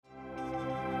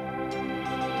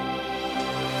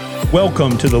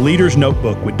Welcome to the Leader's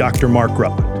Notebook with Dr. Mark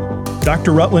Rutland.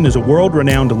 Dr. Rutland is a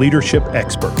world-renowned leadership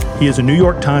expert. He is a New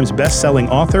York Times best-selling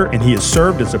author, and he has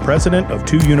served as the president of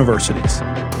 2 universities.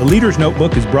 The Leader's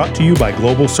Notebook is brought to you by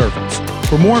Global Servants.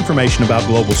 For more information about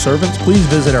Global Servants, please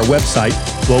visit our website,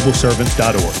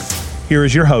 globalservants.org. Here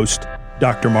is your host,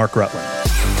 Dr. Mark Rutland.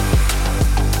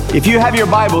 If you have your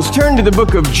Bibles, turn to the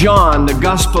book of John, the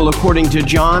Gospel according to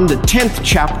John, the 10th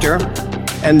chapter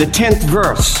and the 10th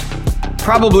verse.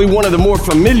 Probably one of the more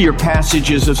familiar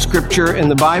passages of Scripture in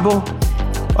the Bible.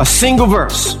 A single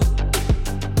verse.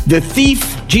 The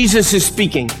thief, Jesus is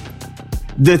speaking,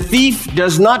 the thief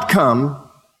does not come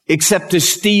except to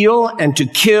steal and to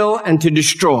kill and to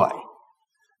destroy.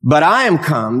 But I am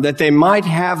come that they might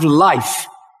have life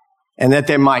and that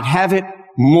they might have it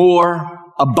more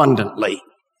abundantly.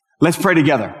 Let's pray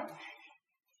together.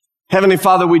 Heavenly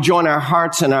Father, we join our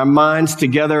hearts and our minds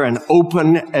together and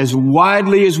open as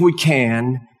widely as we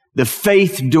can the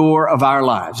faith door of our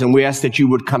lives. And we ask that you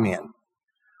would come in.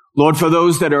 Lord, for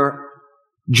those that are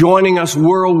joining us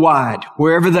worldwide,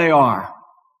 wherever they are,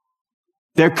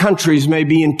 their countries may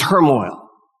be in turmoil.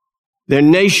 Their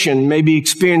nation may be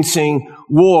experiencing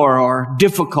war or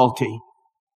difficulty.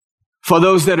 For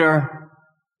those that are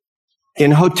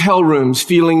in hotel rooms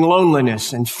feeling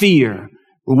loneliness and fear,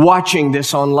 watching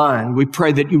this online, we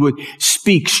pray that you would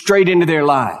speak straight into their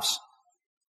lives.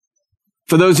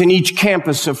 For those in each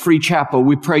campus of Free Chapel,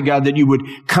 we pray, God, that you would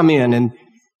come in and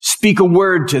speak a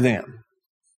word to them.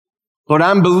 Lord,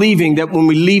 I'm believing that when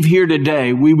we leave here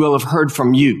today, we will have heard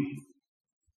from you.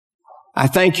 I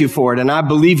thank you for it, and I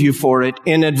believe you for it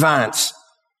in advance.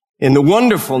 In the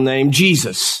wonderful name,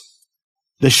 Jesus,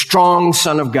 the strong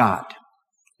Son of God.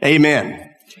 Amen.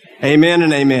 Amen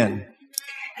and amen.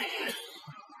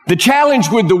 The challenge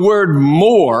with the word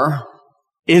more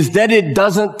is that it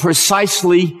doesn't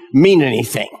precisely mean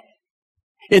anything.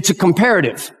 It's a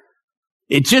comparative.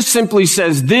 It just simply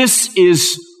says this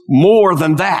is more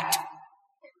than that.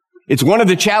 It's one of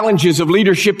the challenges of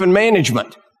leadership and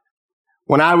management.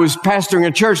 When I was pastoring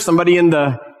a church, somebody in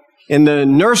the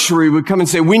nursery would come and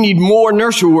say, we need more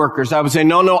nursery workers. I would say,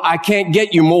 no, I can't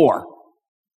get you more.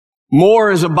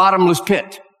 More is a bottomless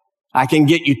pit. I can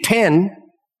get you 10.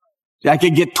 I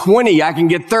could get 20, I can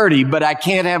get 30, but I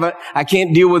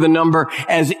can't deal with a number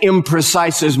as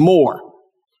imprecise as more.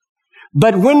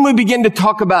 But when we begin to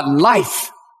talk about life,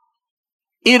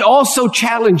 it also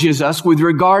challenges us with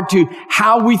regard to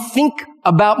how we think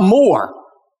about more.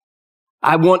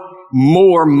 I want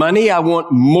more money. I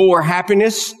want more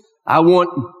happiness. I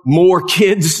want more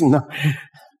kids. No,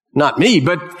 not me,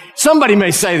 but somebody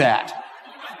may say that.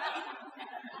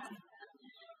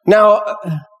 Now,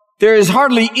 there is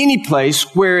hardly any place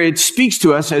where it speaks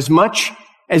to us as much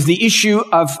as the issue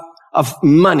of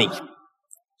money.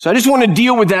 So I just want to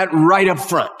deal with that right up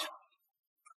front.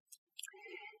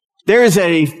 There is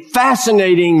a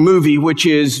fascinating movie which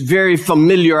is very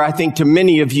familiar, I think, to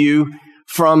many of you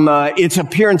from its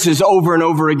appearances over and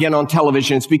over again on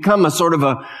television. It's become a sort of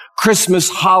a Christmas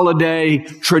holiday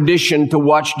tradition to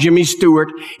watch Jimmy Stewart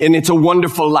in It's a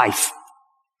Wonderful Life.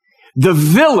 The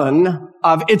villain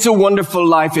of It's a Wonderful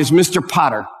Life is Mr.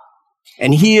 Potter,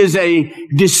 and he is a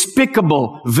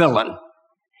despicable villain.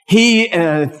 He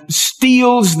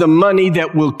steals the money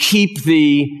that will keep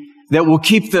the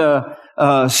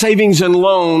savings and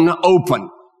loan open,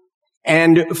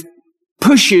 and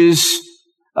pushes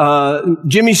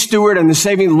Jimmy Stewart and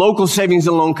the local savings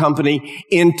and loan company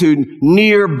into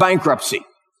near bankruptcy.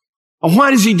 And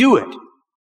why does he do it?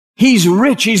 He's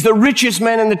rich. He's the richest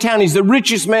man in the town. He's the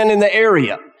richest man in the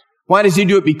area. Why does he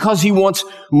do it? Because he wants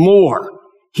more.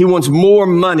 He wants more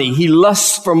money. He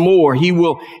lusts for more. He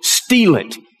will steal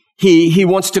it. He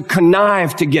wants to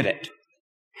connive to get it.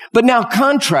 But now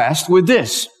contrast with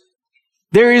this.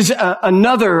 There is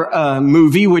another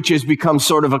movie which has become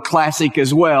sort of a classic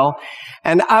as well.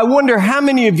 And I wonder how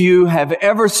many of you have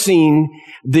ever seen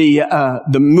the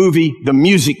movie The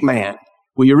Music Man.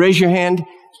 Will you raise your hand?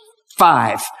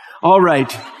 5. All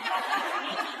right.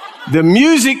 The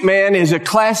Music Man is a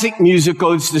classic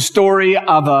musical. It's the story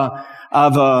of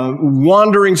a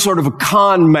wandering sort of a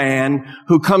con man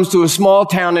who comes to a small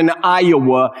town in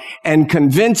Iowa and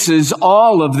convinces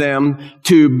all of them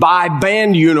to buy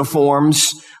band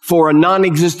uniforms for a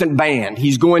non-existent band.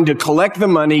 He's going to collect the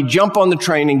money, jump on the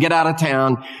train, and get out of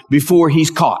town before he's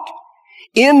caught.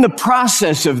 In the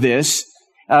process of this,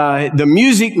 the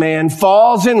Music Man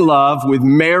falls in love with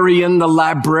Marion the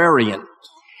librarian.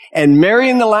 And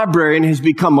Marion the librarian has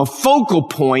become a focal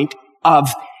point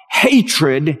of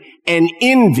hatred and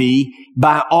envy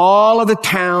by all of the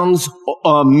town's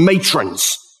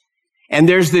matrons. And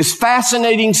there's this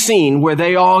fascinating scene where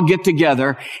they all get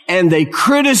together and they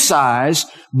criticize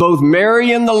both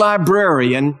Marian the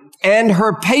librarian and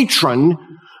her patron,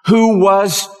 who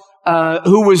was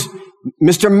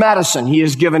Mr. Madison. He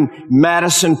is given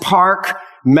Madison Park,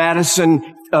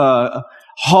 Madison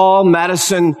Hall,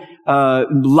 Madison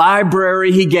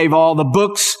Library. He gave all the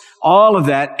books, all of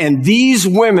that. And these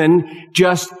women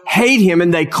just hate him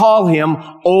and they call him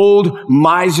Old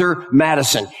Miser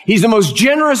Madison. He's the most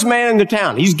generous man in the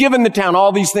town. He's given the town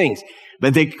all these things.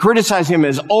 But they criticize him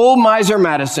as Old Miser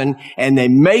Madison, and they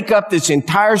make up this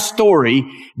entire story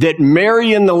that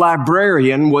Marian the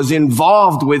librarian was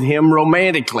involved with him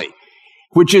romantically,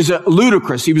 which is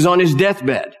ludicrous. He was on his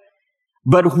deathbed.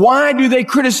 But why do they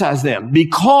criticize them?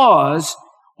 Because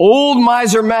Old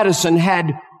Miser Madison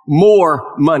had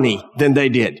more money than they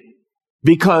did.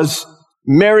 Because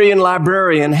Marian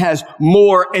librarian has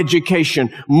more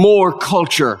education, more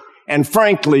culture, and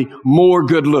frankly, more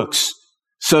good looks.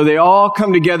 So they all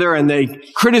come together and they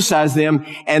criticize them,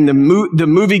 and the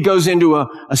movie goes into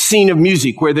a scene of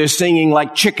music where they're singing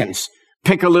like chickens.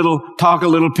 Pick a little, talk a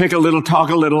little, pick a little,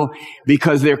 talk a little,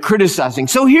 because they're criticizing.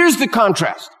 So here's the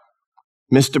contrast.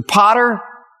 Mr. Potter,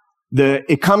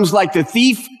 it comes like the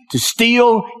thief to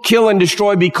steal, kill, and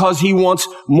destroy because he wants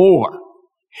more.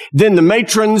 Then the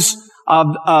matrons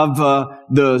of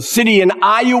the city in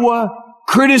Iowa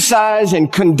criticize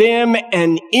and condemn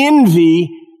and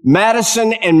envy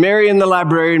Madison and Marian the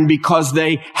librarian because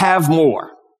they have more.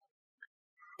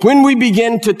 When we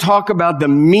begin to talk about the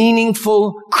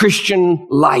meaningful Christian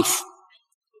life,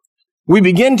 we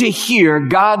begin to hear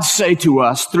God say to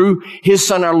us through His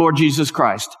Son, our Lord Jesus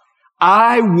Christ,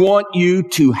 I want you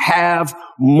to have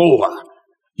more.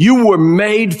 You were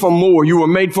made for more. You were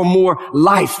made for more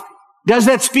life. Does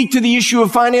that speak to the issue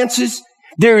of finances?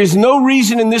 There is no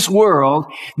reason in this world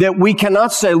that we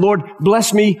cannot say, Lord,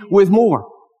 bless me with more.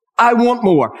 I want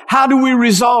more. How do we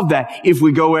resolve that? If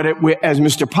we go at it as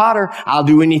Mr. Potter, I'll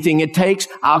do anything it takes.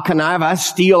 I'll connive, I'll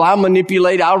steal, I'll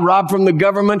manipulate, I'll rob from the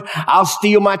government, I'll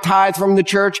steal my tithe from the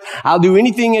church. I'll do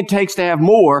anything it takes to have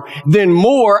more. Then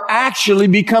more actually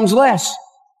becomes less.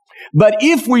 But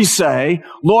if we say,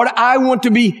 Lord, I want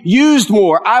to be used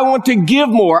more. I want to give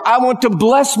more. I want to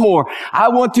bless more. I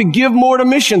want to give more to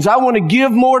missions. I want to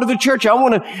give more to the church. I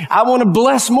want to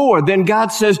bless more. Then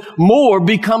God says more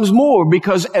becomes more,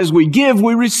 because as we give,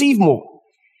 we receive more.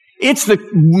 It's the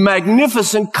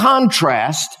magnificent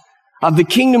contrast of the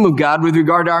kingdom of God with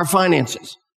regard to our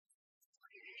finances.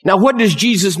 Now, what does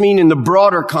Jesus mean in the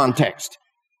broader context?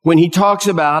 When he talks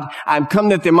about, I'm come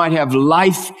that they might have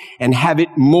life and have it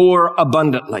more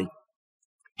abundantly.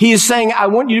 He is saying, I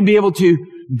want you to be able to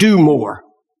do more,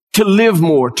 to live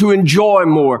more, to enjoy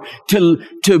more,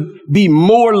 to be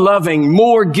more loving,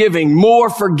 more giving,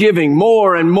 more forgiving,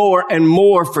 more and more and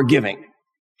more forgiving.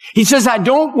 He says, I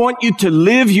don't want you to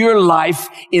live your life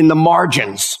in the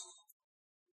margins.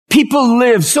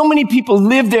 So many people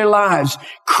live their lives,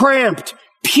 cramped,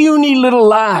 puny little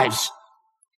lives,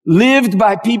 lived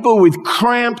by people with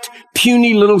cramped,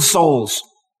 puny little souls.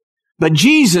 But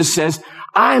Jesus says,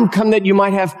 I am come that you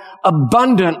might have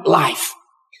abundant life.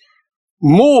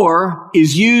 More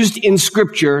is used in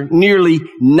Scripture nearly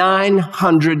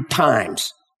 900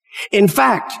 times. In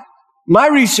fact, my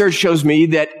research shows me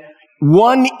that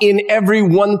 1 in every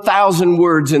 1,000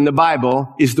 words in the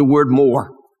Bible is the word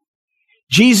more.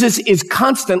 Jesus is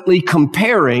constantly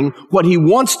comparing what he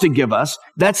wants to give us.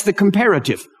 That's the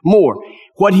comparative. More.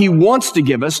 What he wants to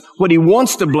give us, what he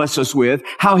wants to bless us with,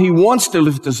 how he wants to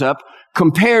lift us up,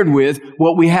 compared with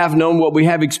what we have known, what we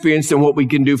have experienced, and what we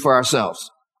can do for ourselves.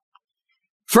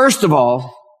 First of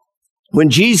all, when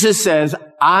Jesus says,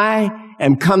 I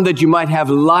am come that you might have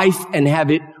life and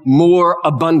have it more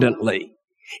abundantly,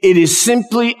 it is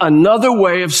simply another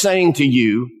way of saying to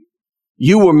you,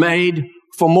 you were made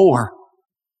for more.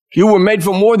 You were made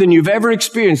for more than you've ever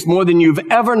experienced, more than you've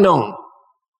ever known.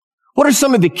 What are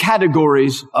some of the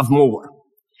categories of more?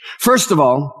 First of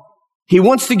all, he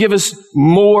wants to give us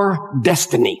more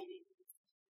destiny.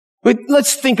 But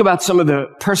let's think about some of the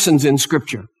persons in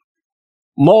Scripture.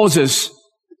 Moses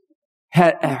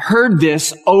had heard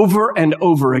this over and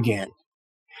over again.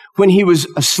 When he was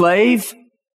a slave,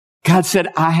 God said,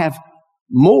 I have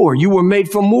more. You were made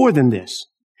for more than this.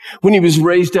 When he was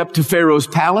raised up to Pharaoh's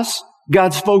palace,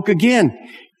 God spoke again.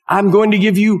 I'm going to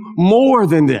give you more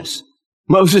than this.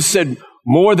 Moses said,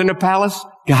 more than a palace?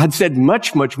 God said,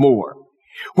 much, much more.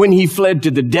 When he fled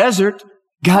to the desert,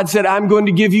 God said, I'm going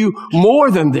to give you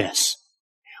more than this.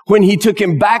 When he took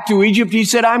him back to Egypt, he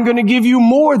said, I'm going to give you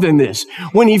more than this.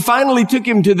 When he finally took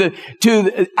him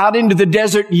out into the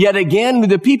desert yet again with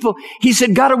the people, he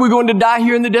said, God, are we going to die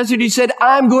here in the desert? He said,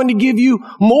 I'm going to give you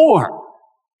more.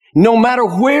 No matter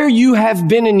where you have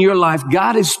been in your life,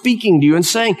 God is speaking to you and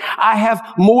saying, I have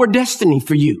more destiny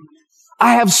for you.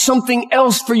 I have something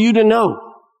else for you to know.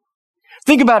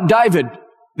 Think about David,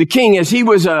 the king, as he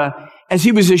was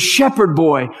a shepherd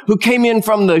boy who came in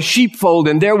from the sheepfold,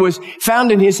 and there was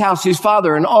found in his house his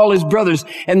father and all his brothers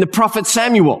and the prophet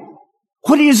Samuel.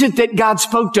 What is it that God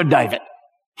spoke to David?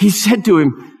 He said to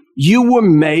him, you were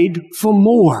made for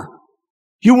more.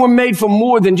 You were made for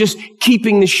more than just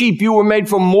keeping the sheep. You were made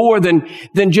for more than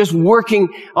just working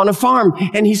on a farm.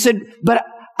 And he said, but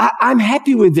I'm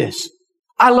happy with this.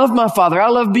 I love my father. I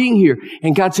love being here.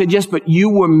 And God said, yes, but you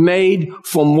were made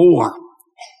for more.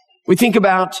 We think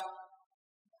about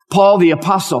Paul the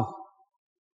apostle,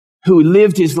 who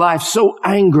lived his life so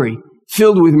angry,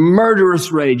 filled with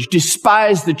murderous rage,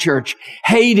 despised the church,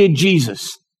 hated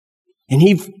Jesus. And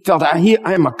he felt, I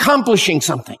am accomplishing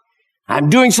something. I'm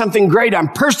doing something great. I'm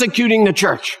persecuting the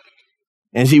church.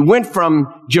 As he went from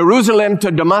Jerusalem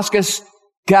to Damascus,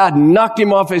 God knocked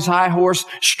him off his high horse,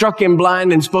 struck him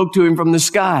blind, and spoke to him from the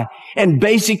sky. And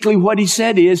basically what he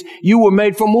said is, you were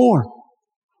made for more.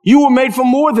 You were made for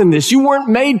more than this. You weren't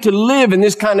made to live in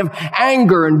this kind of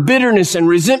anger and bitterness and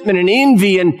resentment and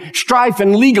envy and strife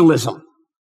and legalism.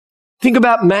 Think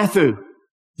about Matthew,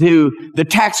 the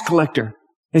tax collector,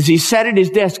 as he sat at his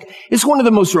desk. It's one of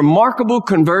the most remarkable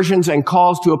conversions and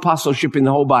calls to apostleship in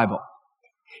the whole Bible.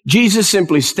 Jesus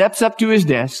simply steps up to his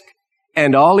desk,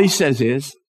 and all he says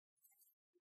is,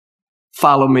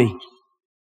 follow me.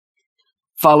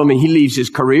 Follow me. He leaves his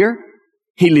career.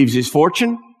 He leaves his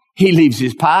fortune. He leaves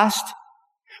his past.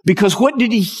 Because what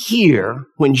did he hear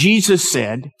when Jesus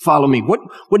said, follow me?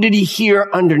 What did he hear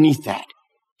underneath that?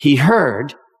 He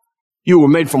heard, you were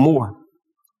made for more.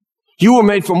 You were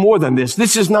made for more than this.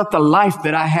 This is not the life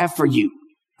that I have for you.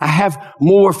 I have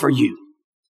more for you.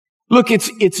 Look,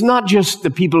 it's not just the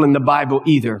people in the Bible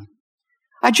either.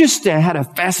 I just had a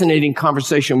fascinating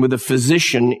conversation with a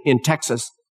physician in Texas,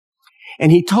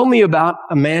 and he told me about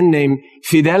a man named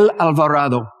Fidel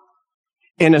Alvarado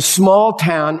in a small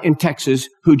town in Texas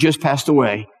who just passed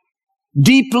away,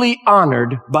 deeply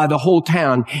honored by the whole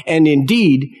town and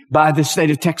indeed by the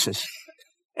state of Texas.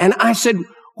 And I said,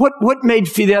 what made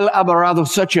Fidel Alvarado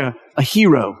such a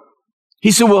hero?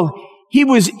 He said, well, he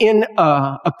was in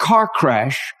a car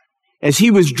crash. As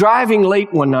he was driving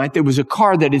late one night, there was a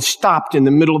car that had stopped in the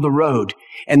middle of the road,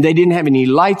 and they didn't have any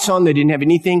lights on. They didn't have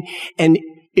anything. And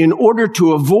in order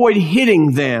to avoid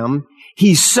hitting them,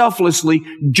 he selflessly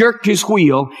jerked his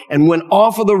wheel and went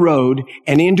off of the road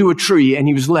and into a tree, and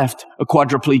he was left a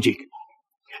quadriplegic.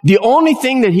 The only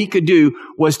thing that he could do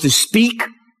was to speak.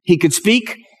 He could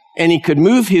speak, and he could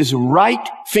move his right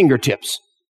fingertips.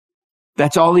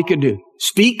 That's all he could do.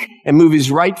 Speak and move his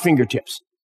right fingertips.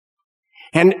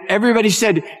 And everybody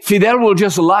said, Fidel will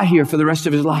just lie here for the rest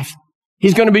of his life.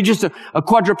 He's going to be just a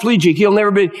quadriplegic. He'll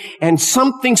never be. And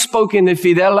something spoke into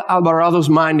Fidel Alvarado's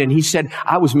mind, and he said,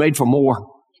 I was made for more.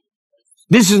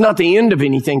 This is not the end of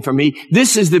anything for me.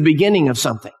 This is the beginning of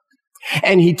something.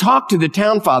 And he talked to the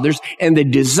town fathers, and they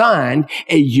designed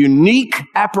a unique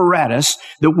apparatus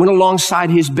that went alongside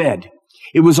his bed.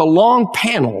 It was a long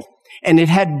panel, and it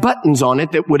had buttons on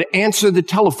it that would answer the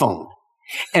telephone.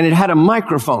 And it had a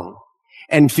microphone.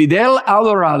 And Fidel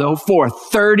Alvarado, for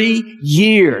 30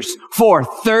 years,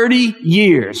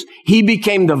 he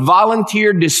became the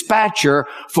volunteer dispatcher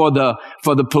for the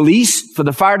police, for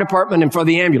the fire department, and for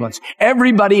the ambulance.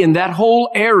 Everybody in that whole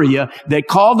area that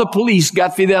called the police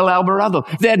got Fidel Alvarado.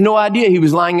 They had no idea he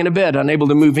was lying in a bed, unable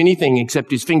to move anything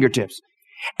except his fingertips.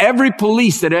 Every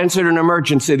police that answered an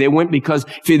emergency, they went because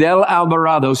Fidel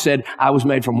Alvarado said, I was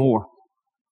made for more.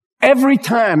 Every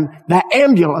time the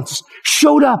ambulance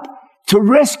showed up to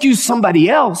rescue somebody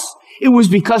else, it was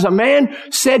because a man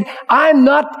said, I'm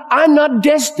not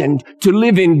destined to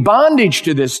live in bondage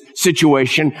to this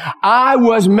situation. I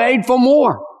was made for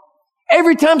more.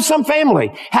 Every time some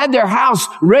family had their house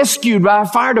rescued by a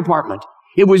fire department,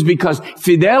 it was because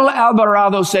Fidel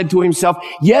Alvarado said to himself,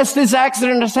 yes, this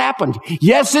accident has happened.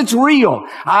 Yes, it's real.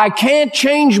 I can't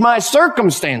change my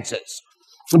circumstances,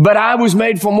 but I was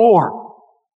made for more.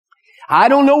 I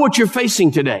don't know what you're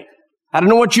facing today. I don't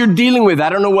know what you're dealing with. I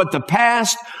don't know what the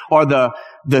past or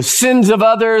the sins of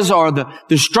others or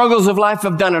the struggles of life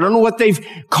have done. I don't know what they've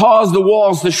caused the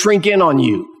walls to shrink in on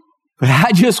you. But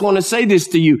I just want to say this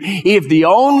to you. If the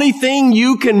only thing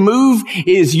you can move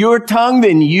is your tongue,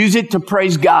 then use it to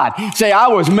praise God. Say, I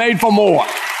was made for more.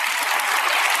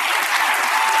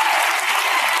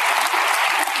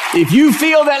 If you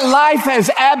feel that life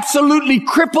has absolutely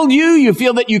crippled you, you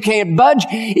feel that you can't budge,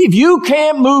 if you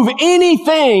can't move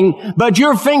anything but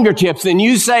your fingertips, and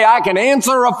you say, I can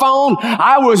answer a phone,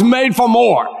 I was made for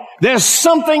more. There's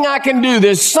something I can do.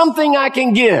 There's something I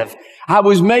can give. I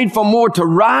was made for more, to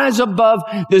rise above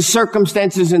the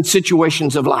circumstances and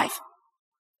situations of life.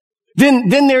 Then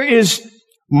there is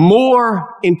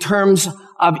more in terms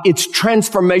of its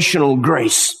transformational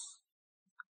grace.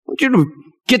 I want you to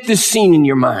get this scene in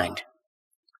your mind.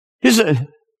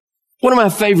 One of my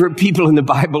favorite people in the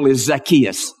Bible is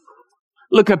Zacchaeus.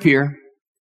 Look up here.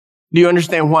 Do you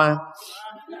understand why?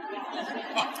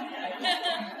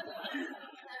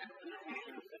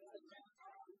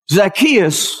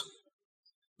 Zacchaeus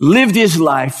lived his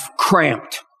life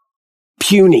cramped,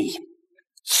 puny,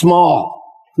 small.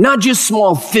 Not just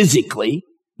small physically,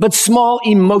 but small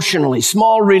emotionally,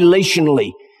 small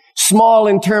relationally, small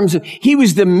in terms of, he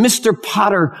was the Mr.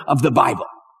 Potter of the Bible.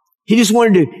 He just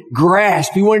wanted to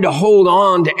grasp. He wanted to hold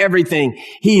on to everything.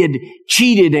 He had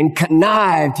cheated and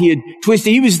connived. He had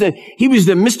twisted. He was the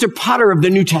Mr. Potter of the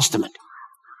New Testament.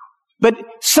 But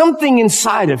something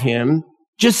inside of him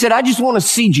just said, I just want to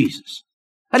see Jesus.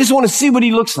 I just want to see what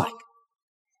he looks like.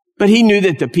 But he knew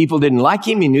that the people didn't like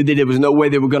him. He knew that there was no way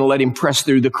they were going to let him press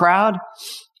through the crowd.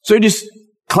 So he just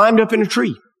climbed up in a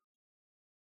tree.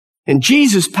 And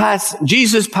Jesus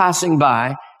passing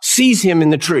by sees him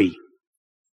in the tree.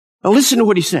 Now listen to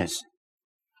what he says.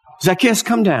 Zacchaeus,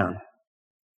 come down.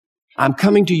 I'm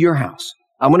coming to your house.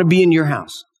 I want to be in your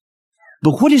house.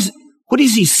 But what is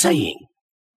he saying?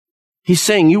 He's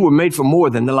saying you were made for more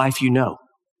than the life you know.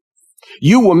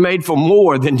 You were made for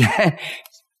more than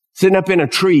sitting up in a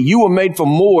tree. You were made for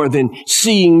more than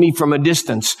seeing me from a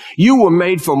distance. You were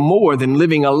made for more than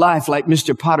living a life like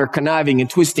Mr. Potter, conniving and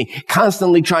twisting,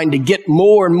 constantly trying to get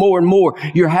more and more and more.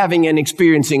 You're having and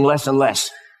experiencing less and less.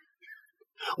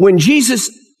 When Jesus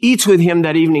eats with him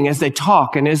that evening, as they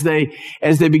talk and as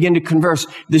they begin to converse,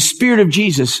 the Spirit of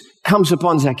Jesus comes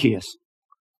upon Zacchaeus.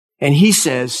 And he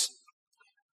says,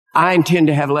 I intend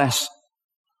to have less.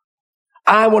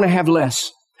 I want to have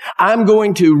less. I'm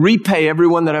going to repay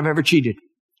everyone that I've ever cheated.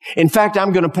 In fact,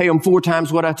 I'm going to pay them 4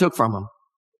 times what I took from them.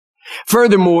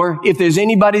 Furthermore, if there's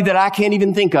anybody that I can't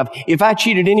even think of, if I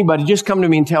cheated anybody, just come to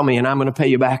me and tell me, and I'm going to pay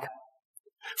you back.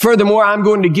 Furthermore, I'm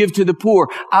going to give to the poor.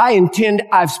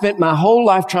 I've spent my whole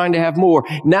life trying to have more.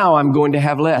 Now I'm going to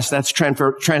have less. That's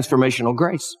transformational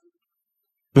grace.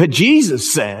 But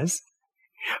Jesus says,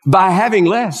 by having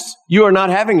less, you are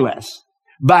not having less.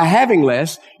 By having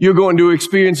less, you're going to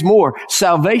experience more.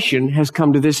 Salvation has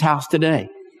come to this house today.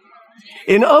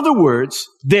 In other words,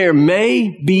 there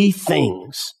may be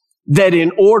things that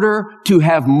in order to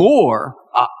have more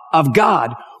of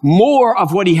God, more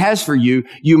of what He has for you,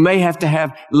 you may have to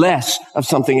have less of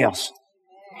something else.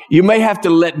 You may have to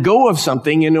let go of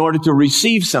something in order to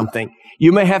receive something.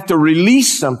 You may have to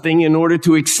release something in order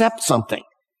to accept something.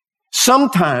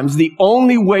 Sometimes the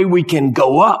only way we can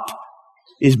go up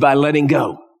is by letting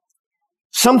go.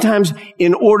 Sometimes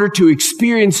in order to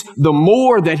experience the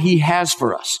more that He has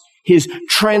for us, His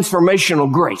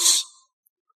transformational grace,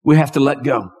 we have to let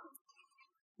go.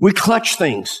 We clutch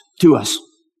things to us.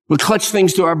 We clutch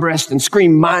things to our breast and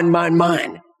scream, mine, mine,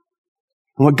 mine.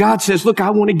 And when God says, look,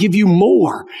 I want to give you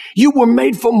more. You were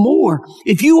made for more.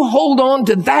 If you hold on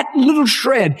to that little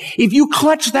shred, if you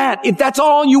clutch that, if that's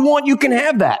all you want, you can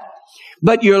have that.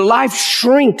 But your life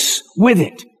shrinks with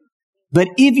it. But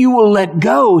if you will let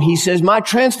go, He says, my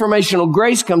transformational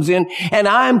grace comes in, and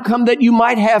I am come that you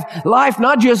might have life,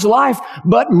 not just life,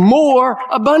 but more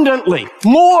abundantly.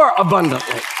 More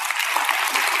abundantly.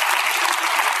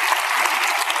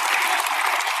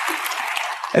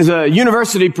 As a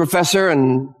university professor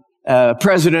and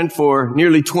president for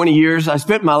nearly 20 years, I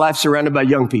spent my life surrounded by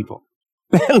young people.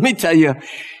 Let me tell you,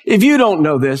 if you don't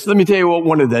know this, let me tell you what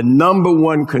one of the number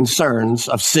one concerns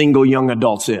of single young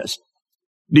adults is.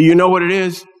 Do you know what it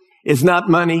is? It's not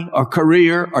money or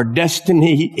career or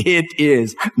destiny. It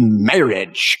is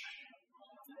marriage.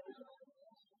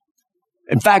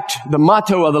 In fact, the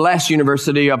motto of the last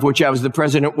university of which I was the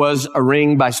president was a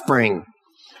ring by spring.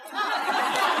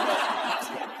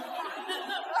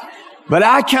 But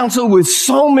I counsel with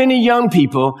so many young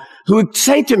people who would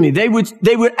say to me, they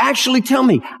would actually tell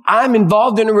me, I'm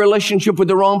involved in a relationship with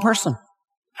the wrong person.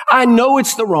 I know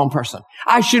it's the wrong person.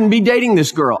 I shouldn't be dating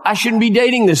this girl. I shouldn't be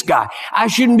dating this guy. I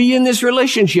shouldn't be in this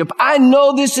relationship. I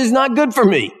know this is not good for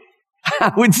me.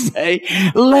 I would say,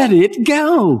 let it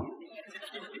go.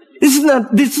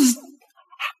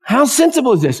 How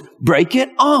sensible is this? Break it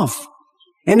off.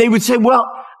 And they would say, well,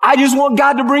 I just want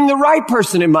God to bring the right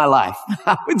person in my life.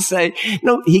 I would say,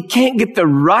 no, He can't get the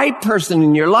right person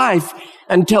in your life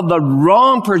until the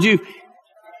wrong person.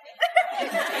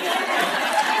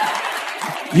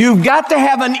 You've got to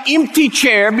have an empty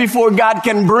chair before God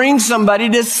can bring somebody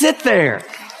to sit there.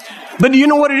 But do you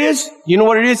know what it is? You know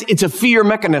what it is? It's a fear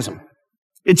mechanism.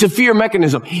 It's a fear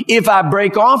mechanism. If I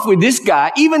break off with this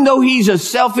guy, even though he's a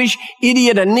selfish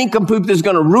idiot, a nincompoop that's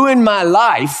going to ruin my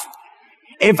life,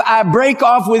 if I break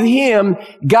off with him,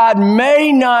 God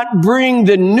may not bring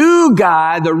the new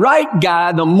guy, the right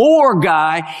guy, the more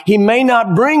guy. He may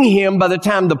not bring him by the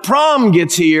time the prom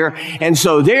gets here. And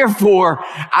so therefore,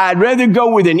 I'd rather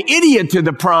go with an idiot to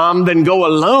the prom than go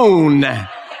alone.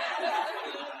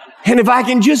 And if I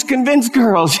can just convince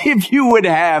girls, if you would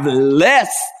have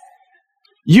less,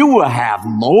 you will have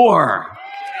more.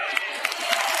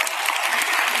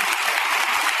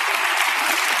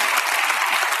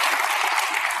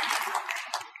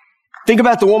 Think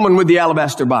about the woman with the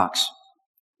alabaster box.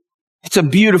 It's a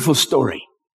beautiful story,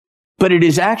 but it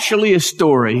is actually a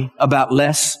story about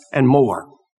less and more.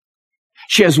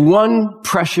 She has one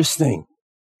precious thing,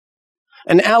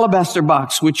 an alabaster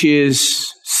box which is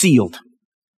sealed.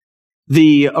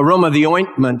 The aroma of the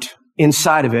ointment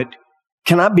inside of it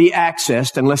cannot be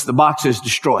accessed unless the box is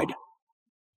destroyed.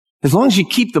 As long as you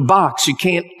keep the box, you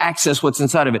can't access what's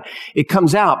inside of it. It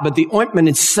comes out, but the ointment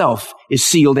itself is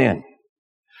sealed in.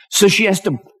 So she has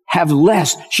to have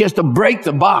less. She has to break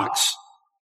the box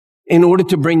in order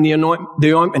to bring the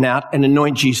ointment out and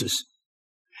anoint Jesus.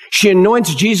 She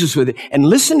anoints Jesus with it. And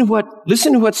listen to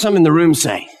what some in the room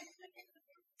say.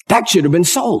 That should have been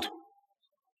sold.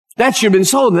 That should have been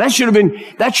sold. That should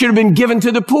have been given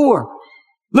to the poor.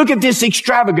 Look at this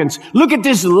extravagance. Look at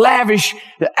this lavish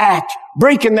act,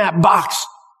 breaking that box.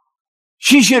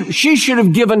 She should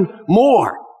have given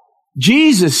more.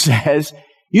 Jesus says,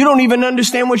 you don't even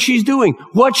understand what she's doing.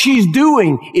 What she's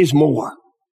doing is more.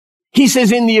 He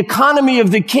says in the economy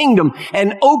of the kingdom,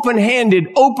 an open-handed,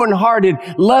 open-hearted,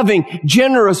 loving,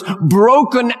 generous,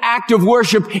 broken act of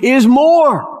worship is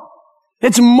more.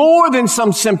 It's more than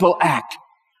some simple act.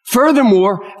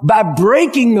 Furthermore, by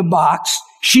breaking the box,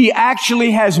 she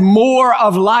actually has more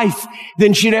of life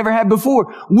than she'd ever had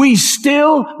before. We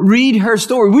still read her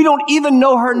story. We don't even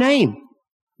know her name.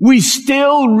 We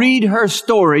still read her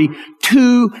story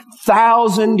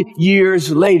 2,000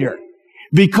 years later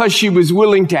because she was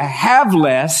willing to have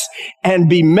less and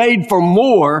be made for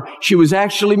more. She was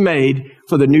actually made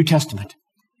for the New Testament.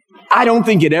 I don't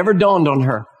think it ever dawned on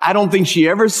her. I don't think she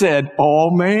ever said,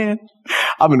 oh man,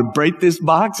 I'm going to break this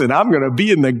box and I'm going to be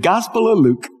in the Gospel of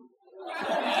Luke.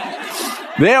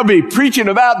 They'll be preaching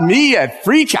about me at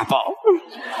Free Chapel.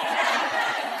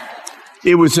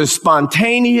 It was a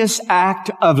spontaneous act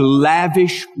of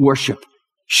lavish worship.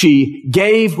 She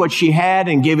gave what she had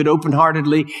and gave it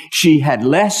open-heartedly. She had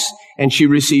less and she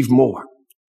received more.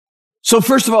 So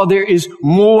first of all, there is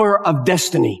more of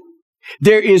destiny.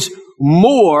 There is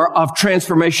more of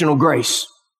transformational grace.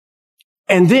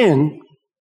 And then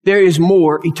there is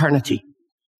more eternity.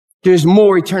 There's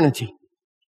more eternity.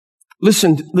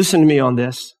 Listen to me on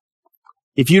this.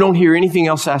 If you don't hear anything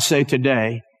else I say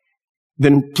today,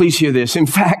 then please hear this. In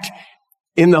fact,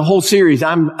 in the whole series,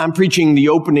 I'm preaching the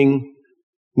opening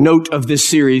note of this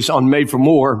series on Made for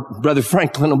More. Brother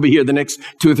Franklin will be here the next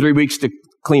 2 or 3 weeks to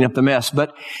clean up the mess.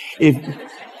 But if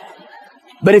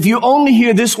you only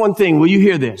hear this one thing, will you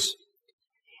hear this?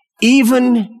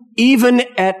 Even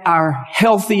at our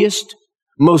healthiest,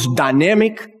 most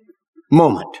dynamic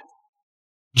moment,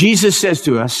 Jesus says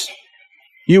to us,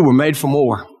 you were made for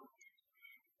more.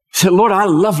 He said, Lord, I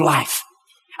love life.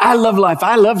 I love life.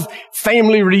 I love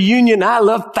family reunion. I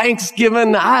love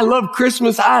Thanksgiving. I love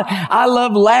Christmas. I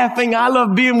love laughing. I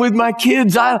love being with my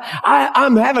kids.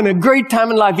 I'm having a great time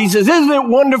in life. He says, isn't it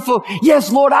wonderful?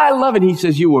 Yes, Lord, I love it. He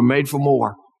says, you were made for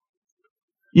more.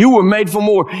 You were made for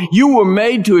more. You were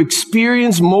made to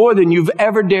experience more than you've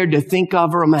ever dared to think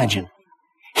of or imagine.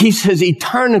 He says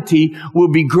eternity will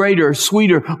be greater,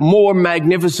 sweeter, more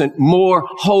magnificent, more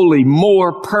holy,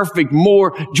 more perfect,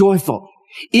 more joyful.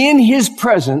 In His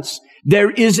presence, there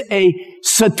is a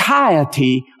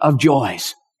satiety of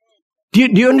joys. Do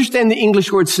you understand the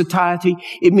English word satiety?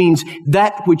 It means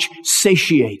that which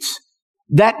satiates,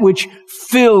 that which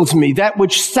fills me, that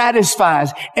which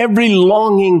satisfies every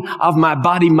longing of my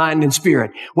body, mind, and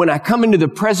spirit. When I come into the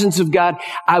presence of God,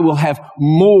 I will have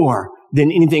more than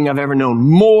anything I've ever known.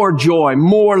 More joy,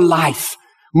 more life,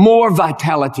 more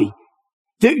vitality.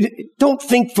 Don't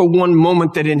think for one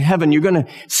moment that in heaven you're going to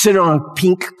sit on a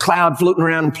pink cloud floating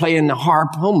around and playing the harp.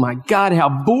 Oh my God, how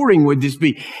boring would this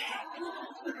be?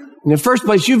 In the first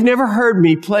place, you've never heard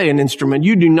me play an instrument.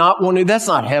 You do not want to. That's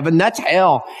not heaven. That's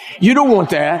hell. You don't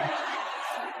want that.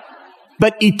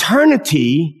 But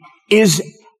eternity is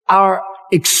our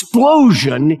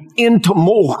explosion into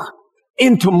more.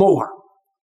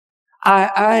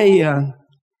 I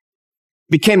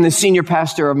became the senior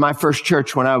pastor of my first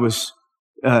church when I was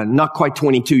not quite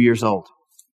 22 years old.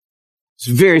 It's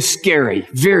very scary,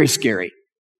 very scary.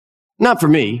 Not for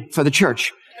me, for the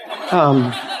church.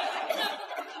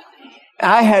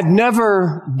 I had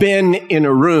never been in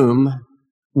a room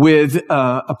with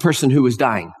a person who was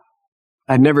dying.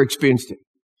 I'd never experienced it.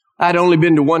 I'd only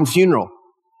been to one funeral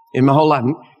in my whole life.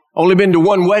 Only been to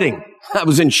one wedding. I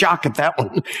was in shock at that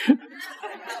one.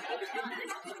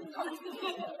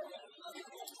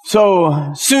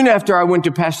 So soon after I went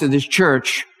to pastor this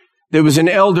church, there was an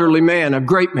elderly man, a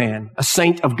great man, a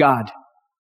saint of God,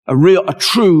 a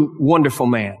true, wonderful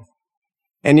man.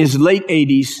 In his late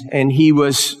 80s, and he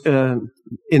was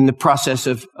in the process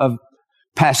of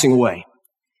passing away.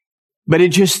 But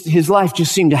his life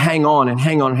just seemed to hang on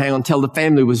until the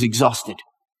family was exhausted.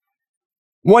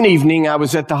 One evening, I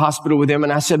was at the hospital with him,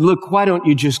 and I said, look, why don't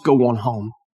you just go on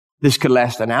home? This could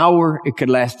last an hour. It could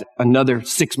last another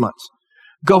 6 months.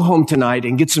 Go home tonight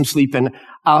and get some sleep, and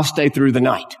I'll stay through the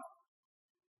night.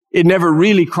 It never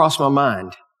really crossed my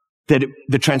mind that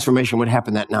the transformation would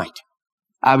happen that night.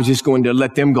 I was just going to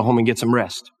let them go home and get some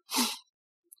rest.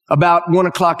 About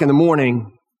 1:00 in the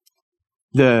morning,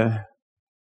 the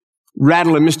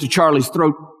rattle in Mr. Charlie's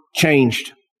throat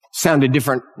changed, sounded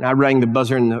different. I rang the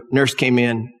buzzer and the nurse came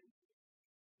in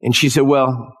and she said,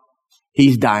 well,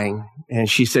 he's dying. And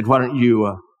she said, why don't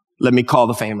you let me call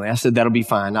the family? I said, that'll be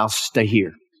fine. I'll stay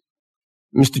here.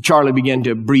 Mr. Charlie began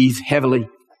to breathe heavily,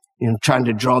 trying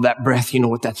to draw that breath. You know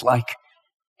what that's like.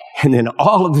 And then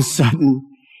all of a sudden,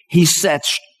 he sat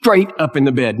straight up in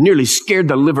the bed, nearly scared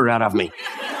the liver out of me.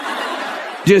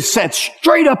 Just sat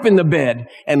straight up in the bed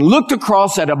and looked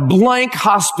across at a blank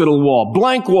hospital wall,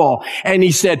 blank wall. And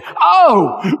he said,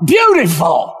 oh,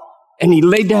 beautiful. And he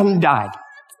laid down and died.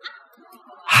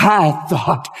 I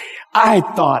thought,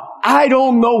 I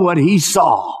don't know what he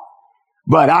saw,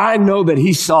 but I know that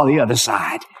he saw the other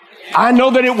side. I know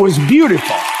that it was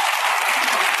beautiful.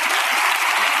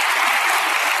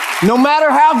 No matter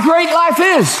how great life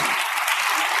is,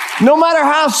 no matter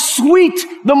how sweet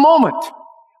the moment,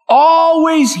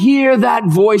 always hear that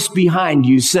voice behind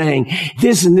you saying,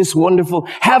 this and this wonderful.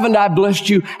 Haven't I blessed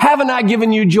you? Haven't I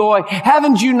given you joy?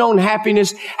 Haven't you known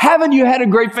happiness? Haven't you had a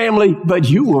great family? But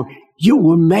you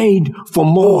were made for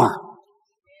more.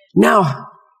 Now,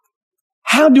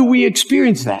 how do we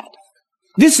experience that?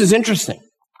 This is interesting.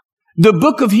 The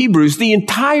book of Hebrews, the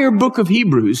entire book of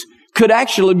Hebrews, could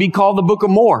actually be called the book of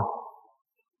more.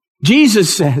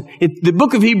 Jesus said, the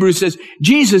book of Hebrews says,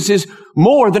 Jesus is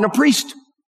more than a priest.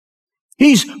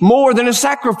 He's more than a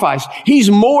sacrifice. He's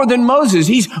more than Moses.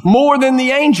 He's more than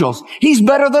the angels. He's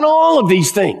better than all of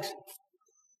these things.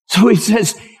 So he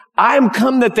says, I am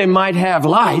come that they might have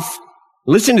life.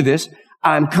 Listen to this.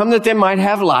 I am come that they might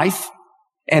have life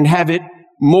and have it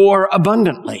more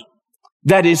abundantly.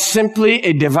 That is simply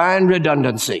a divine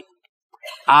redundancy.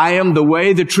 I am the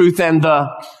way, the truth, and I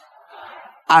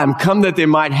am come that they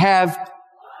might have,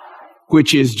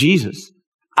 which is Jesus.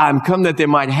 I am come that they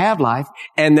might have life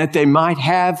and that they might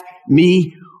have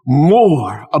me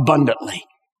more abundantly.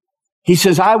 He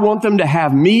says, I want them to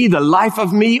have me, the life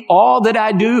of me, all that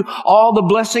I do, all the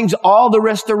blessings, all the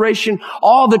restoration,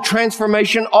 all the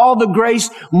transformation, all the grace,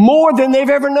 more than they've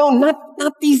ever known.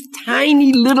 Not these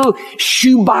tiny little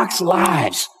shoebox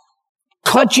lives,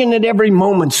 clutching at every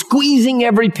moment, squeezing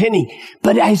every penny.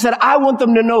 But I said, I want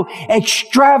them to know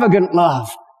extravagant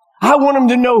love. I want them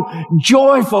to know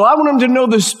joyful. I want them to know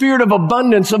the spirit of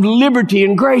abundance, of liberty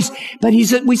and grace. But he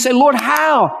said, we say, Lord,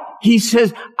 how? He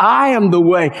says, I am the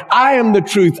way. I am the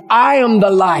truth. I am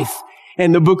the life.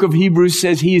 And the book of Hebrews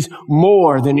says he is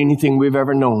more than anything we've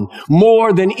ever known,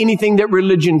 more than anything that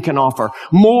religion can offer,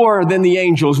 more than the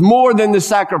angels, more than the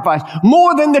sacrifice,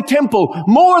 more than the temple,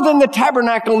 more than the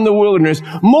tabernacle in the wilderness,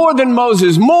 more than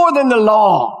Moses, more than the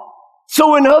law.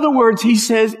 So in other words, he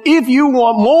says, if you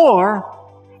want more,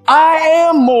 I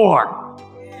am more.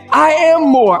 I am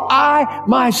more. I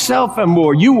myself am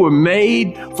more. You were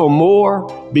made for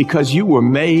more because you were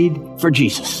made for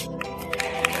Jesus.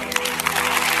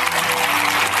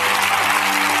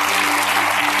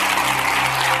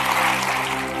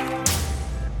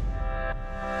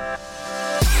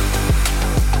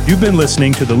 You've been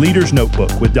listening to The Leader's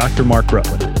Notebook with Dr. Mark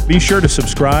Rutland. Be sure to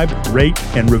subscribe, rate,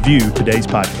 and review today's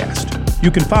podcast. You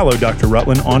can follow Dr.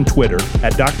 Rutland on Twitter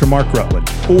at Dr. Mark Rutland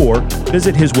or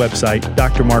visit his website,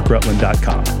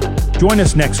 drmarkrutland.com. Join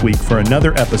us next week for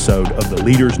another episode of The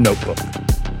Leader's Notebook.